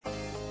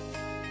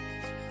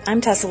I'm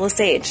Tessa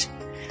Lesage.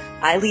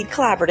 I lead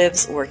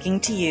collaboratives working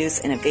to use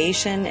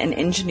innovation and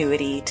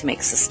ingenuity to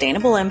make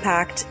sustainable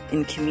impact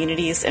in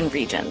communities and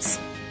regions.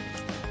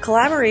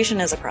 Collaboration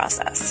is a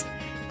process.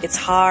 It's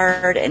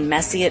hard and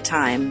messy at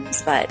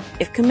times, but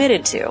if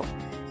committed to,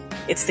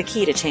 it's the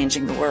key to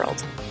changing the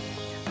world.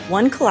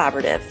 One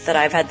collaborative that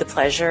I've had the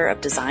pleasure of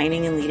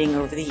designing and leading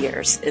over the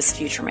years is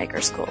Future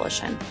Makers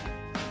Coalition.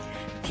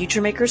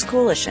 Future Makers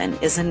Coalition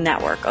is a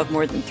network of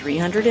more than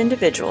 300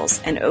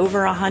 individuals and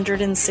over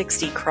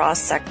 160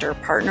 cross-sector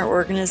partner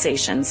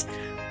organizations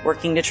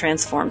working to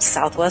transform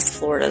Southwest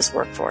Florida's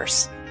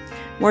workforce.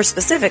 More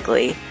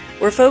specifically,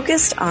 we're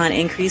focused on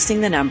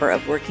increasing the number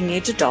of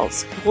working-age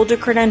adults who hold a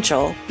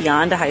credential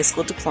beyond a high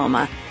school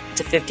diploma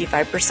to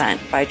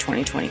 55% by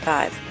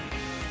 2025.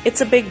 It's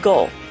a big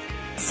goal.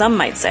 Some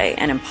might say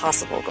an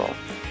impossible goal.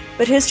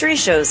 But history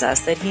shows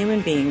us that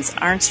human beings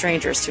aren't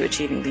strangers to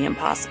achieving the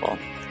impossible.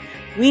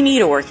 We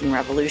need a working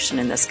revolution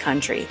in this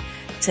country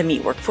to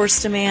meet workforce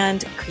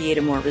demand, create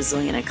a more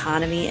resilient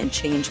economy, and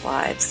change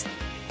lives.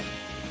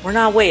 We're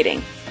not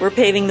waiting. We're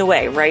paving the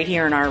way right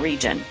here in our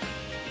region.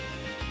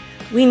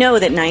 We know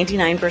that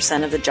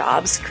 99% of the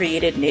jobs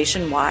created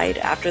nationwide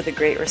after the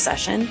Great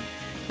Recession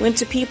went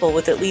to people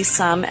with at least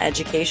some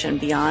education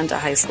beyond a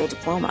high school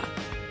diploma.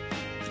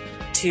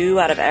 2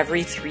 out of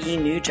every 3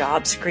 new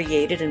jobs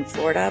created in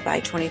Florida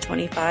by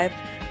 2025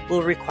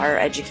 will require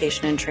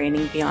education and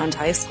training beyond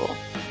high school.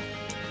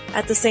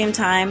 At the same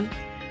time,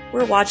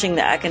 we're watching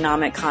the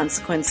economic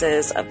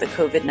consequences of the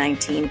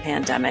COVID-19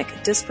 pandemic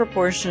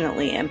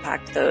disproportionately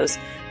impact those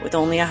with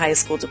only a high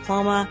school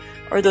diploma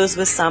or those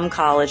with some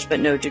college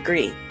but no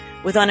degree,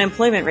 with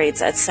unemployment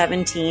rates at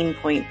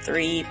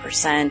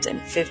 17.3%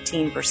 and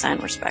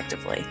 15%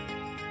 respectively.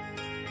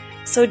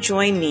 So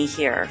join me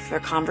here for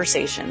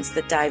conversations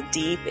that dive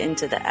deep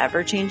into the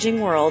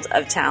ever-changing world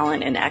of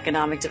talent and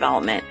economic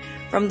development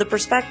from the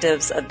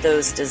perspectives of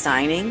those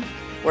designing,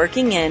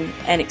 working in,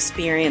 and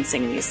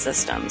experiencing these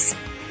systems.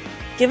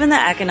 Given the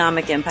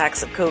economic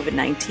impacts of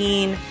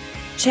COVID-19,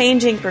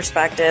 changing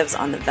perspectives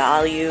on the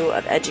value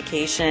of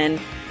education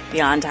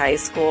beyond high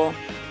school,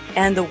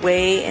 and the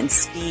way and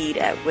speed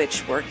at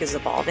which work is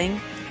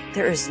evolving,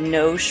 there is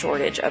no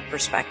shortage of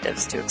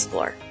perspectives to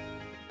explore.